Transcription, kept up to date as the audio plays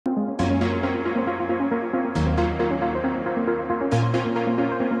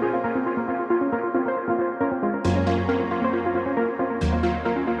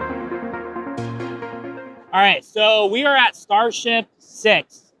right, so we are at Starship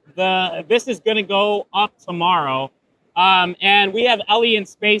 6. This is going to go up tomorrow. And we have Ellie in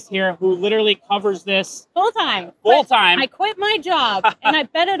space here who literally covers this full time. I quit my job and I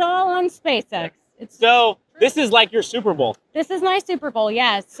bet it all on SpaceX. So this is like your Super Bowl. This is my Super Bowl,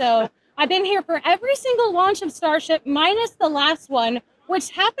 yes. So I've been here for every single launch of Starship minus the last one,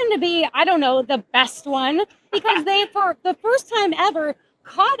 which happened to be, I don't know, the best one because they, for the first time ever,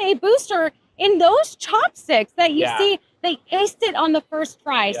 caught a booster in those chopsticks that you see. They aced it on the first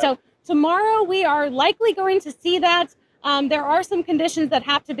try. Yep. So tomorrow we are likely going to see that. There are some conditions that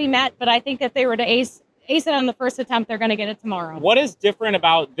have to be met, but I think if they were to ace it on the first attempt, they're going to get it tomorrow. What is different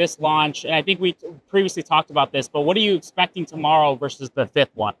about this launch? And I think we previously talked about this, but what are you expecting tomorrow versus the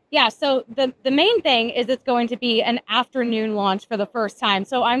 5th one? Yeah, so the main thing is it's going to be an afternoon launch for the first time.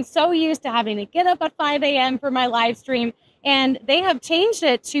 So I'm so used to having to get up at 5 a.m. for my live stream, and they have changed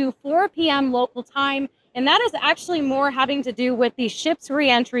it to 4 p.m. local time. And that is actually more having to do with the ship's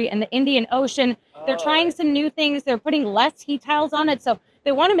reentry in the Indian Ocean. They're trying some new things. They're putting less heat tiles on it. So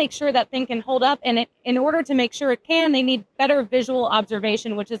they want to make sure that thing can hold up. And in order to make sure it can, they need better visual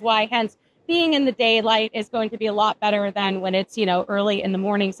observation, which is why, hence, being in the daylight is going to be a lot better than when it's, early in the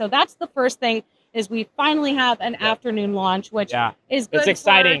morning. So that's the first thing, is we finally have an afternoon launch, which is good. It's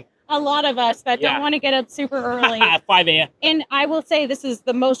exciting. A lot of us that don't want to get up super early. At 5 a.m. And I will say this is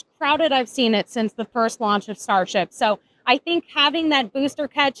the most crowded I've seen it since the first launch of Starship. So I think having that booster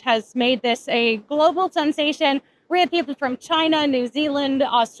catch has made this a global sensation. We had people from China, New Zealand,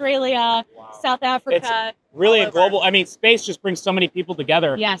 Australia, South Africa. It's really a global, space just brings so many people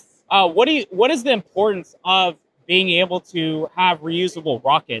together. Yes. What is the importance of being able to have reusable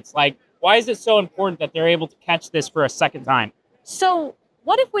rockets? Like, why is it so important that they're able to catch this for a second time? So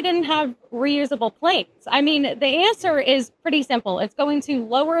what if we didn't have reusable planes? The answer is pretty simple. It's going to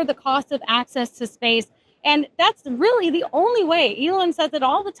lower the cost of access to space. And that's really the only way. Elon says it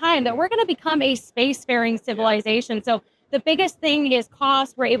all the time, that we're going to become a spacefaring civilization. So the biggest thing is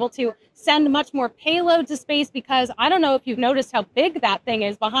cost. We're able to send much more payload to space because I don't know if you've noticed how big that thing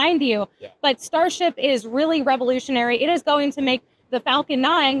is behind you, but Starship is really revolutionary. It is going to make the Falcon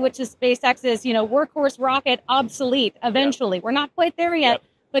 9, which is SpaceX's, workhorse rocket, obsolete eventually. We're not quite there yet,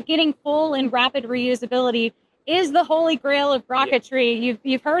 but getting full and rapid reusability is the holy grail of rocketry.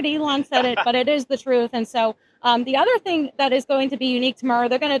 You've heard Elon said it, but it is the truth. And so the other thing that is going to be unique tomorrow,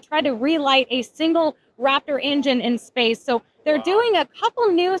 they're going to try to relight a single Raptor engine in space. So they're doing a couple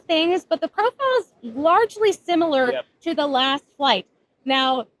new things, but the profile is largely similar to the last flight.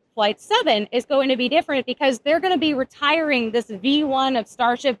 Now, Flight 7 is going to be different because they're going to be retiring this V1 of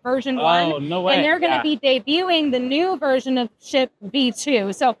Starship version 1. Oh, no way. And they're going to be debuting the new version of ship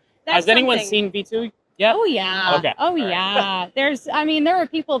V2. So that's Has anyone seen V2 yet? Oh, yeah. Okay. Oh, yeah. There are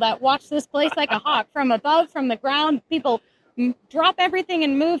people that watch this place like a hawk from above, from the ground. People drop everything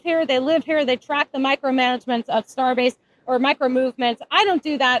and move here. They live here. They track the micromanagements of Starbase or micro movements. I don't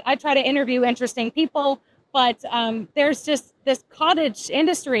do that. I try to interview interesting people. But there's just this cottage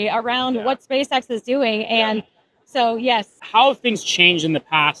industry around what SpaceX is doing. And so, yes. How have things changed in the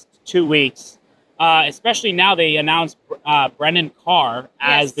past 2 weeks? Especially now they announced Brendan Carr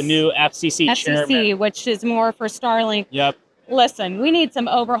as the new FCC chairman. Which is more for Starlink. Yep. Listen, we need some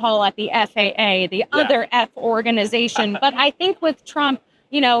overhaul at the FAA, the other F organization. But I think with Trump,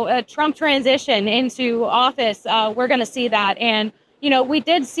 a Trump transition into office, we're going to see that. And we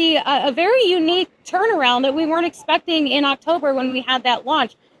did see a very unique turnaround that we weren't expecting in October when we had that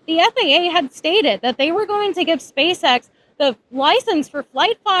launch. The FAA had stated that they were going to give SpaceX the license for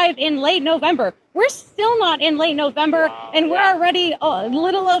Flight 5 in late November. We're still not in late November, and we're already a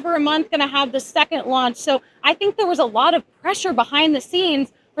little over a month going to have the second launch. So I think there was a lot of pressure behind the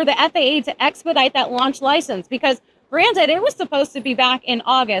scenes for the FAA to expedite that launch license because, granted, it was supposed to be back in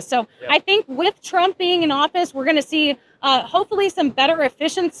August. So I think with Trump being in office, we're going to see hopefully some better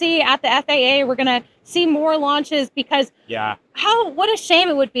efficiency at the FAA. We're going to see more launches because what a shame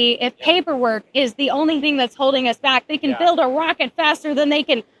it would be if paperwork is the only thing that's holding us back. They can build a rocket faster than they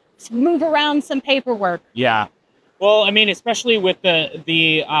can move around some paperwork. Yeah. Well, especially with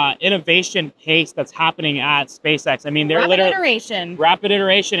the innovation pace that's happening at SpaceX. They're rapid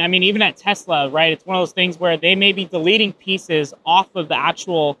iteration. Even at Tesla, right? It's one of those things where they may be deleting pieces off of the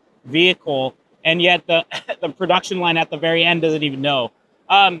actual vehicle, and yet the production line at the very end doesn't even know.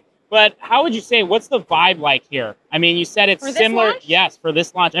 But how would you say, what's the vibe like here? You said it's similar. Yes, for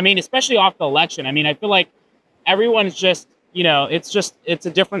this launch. Especially off the election. I feel like everyone's just, it's a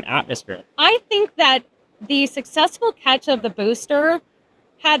different atmosphere. I think that the successful catch of the booster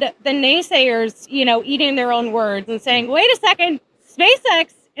had the naysayers, eating their own words and saying, wait a second,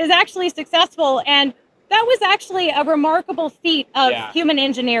 SpaceX is actually successful. And that was actually a remarkable feat of human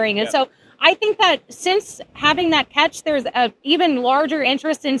engineering. And so I think that since having that catch, there's an even larger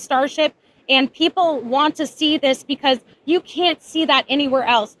interest in Starship, and people want to see this because you can't see that anywhere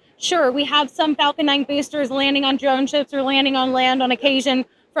else. Sure, we have some Falcon 9 boosters landing on drone ships or landing on land on occasion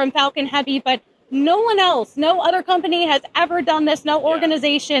from Falcon Heavy, but no one else, no other company has ever done this, no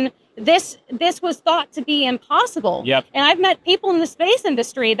organization. This was thought to be impossible. And I've met people in the space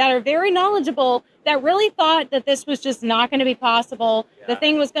industry that are very knowledgeable that really thought that this was just not going to be possible. The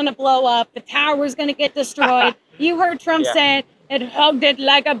thing was going to blow up. The tower was going to get destroyed. You heard Trump say it hugged it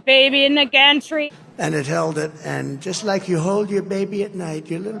like a baby in the gantry. And it held it, and just like you hold your baby at night,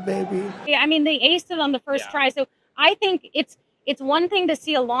 your little baby. Yeah, I mean, they aced it on the first try. So I think it's one thing to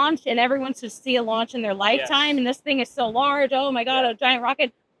see a launch, and everyone should see a launch in their lifetime. And this thing is so large. Oh my God, a giant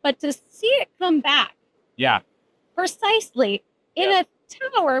rocket. But to see it come back, precisely in a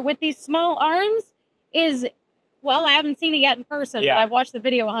tower with these small arms is, well, I haven't seen it yet in person, but I've watched the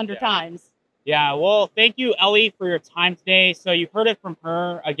video 100 times. Yeah, well, thank you, Ellie, for your time today. So you heard it from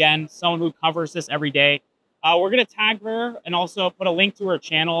her, again, someone who covers this every day. We're going to tag her and also put a link to her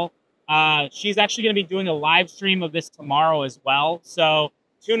channel. She's actually going to be doing a live stream of this tomorrow as well. So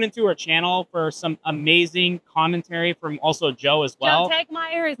tune into her channel for some amazing commentary from also Joe as well. Joe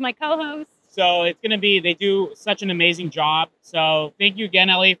Tegmeyer is my co-host. So it's going to be, they do such an amazing job. So thank you again,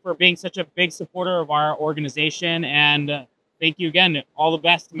 Ellie, for being such a big supporter of our organization. And thank you again. All the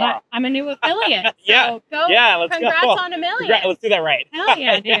best tomorrow. I'm a new affiliate. So let's congrats go. on 1 million. Let's do that right. Hell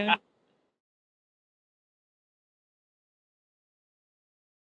yeah, dude.